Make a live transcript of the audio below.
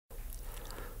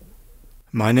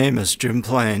My name is Jim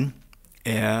Plehn,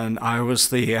 and I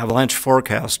was the avalanche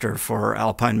forecaster for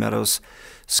Alpine Meadows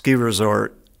Ski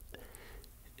Resort.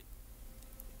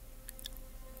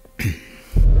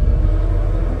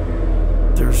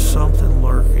 There's something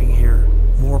lurking here,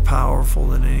 more powerful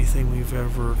than anything we've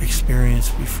ever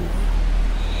experienced before.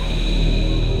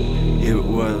 It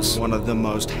was one of the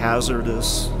most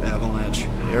hazardous avalanche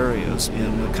areas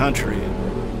in the country.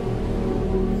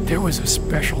 There was a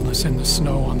specialness in the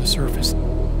snow on the surface.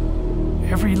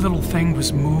 Every little thing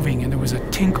was moving, and there was a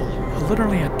tinkle,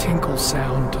 literally a tinkle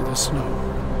sound to the snow.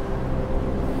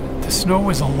 The snow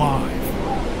was alive.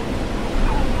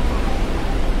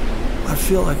 I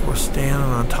feel like we're standing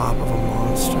on top of a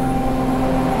monster.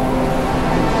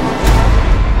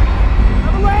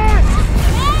 Avalanche!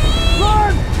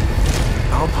 Run!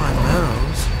 Alpine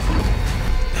Meadows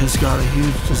has got a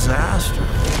huge disaster.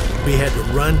 We had to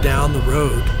run down the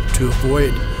road to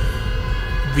avoid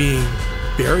being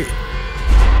buried.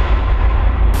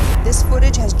 This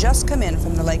footage has just come in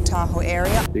from the Lake Tahoe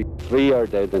area. 3 are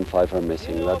dead and 5 are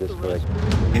missing. That is correct.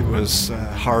 It was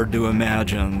hard to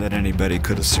imagine that anybody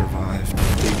could have survived.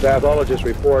 The pathologist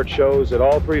report shows that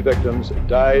all 3 victims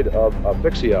died of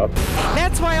asphyxia.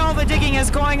 That's why all the digging is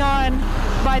going on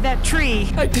by that tree.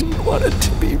 I didn't want it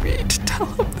to be me to tell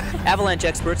him that. Avalanche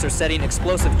experts are setting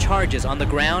explosive charges on the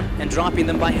ground and dropping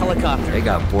them by helicopter. They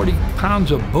got 40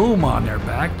 pounds of boom on their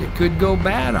back that could go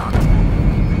bad on them.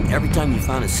 Every time you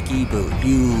found a ski boot,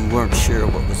 you weren't sure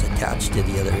what was attached to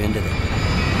the other end of it.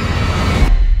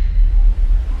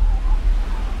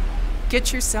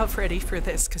 Get yourself ready for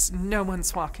this, because no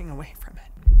one's walking away from it.